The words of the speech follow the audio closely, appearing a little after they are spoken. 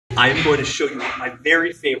I am going to show you my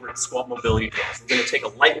very favorite squat mobility drills. We're going to take a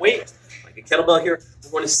lightweight, like a kettlebell here.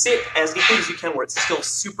 We're going to sit as deeply as you can where it's still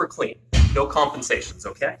super clean. No compensations,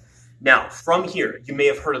 okay? Now, from here, you may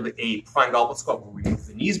have heard of a prime goblet squat where we move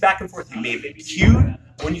the knees back and forth. You may have been cued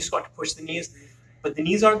when you squat to push the knees, but the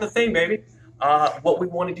knees aren't the thing, baby. What we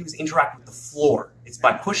want to do is interact with the floor. It's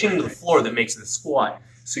by pushing into the floor that makes it a squat.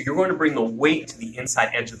 So you're going to bring the weight to the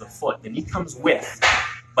inside edge of the foot. The knee comes with,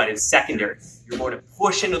 but it's secondary. You're going to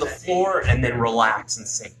push into the floor and then relax and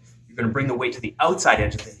sink. You're going to bring the weight to the outside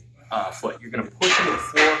edge of the foot. You're going to push into the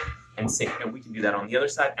floor and sink. And we can do that on the other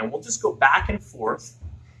side. And we'll just go back and forth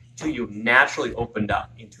until you've naturally opened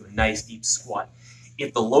up into a nice deep squat.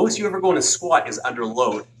 If the lowest you ever go in a squat is under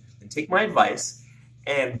load, then take my advice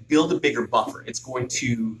and build a bigger buffer. It's going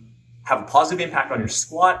to have a positive impact on your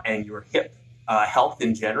squat and your hip health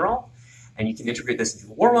in general. And you can integrate this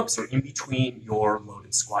into warm-ups or in between your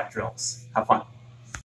loaded squat drills. Have fun.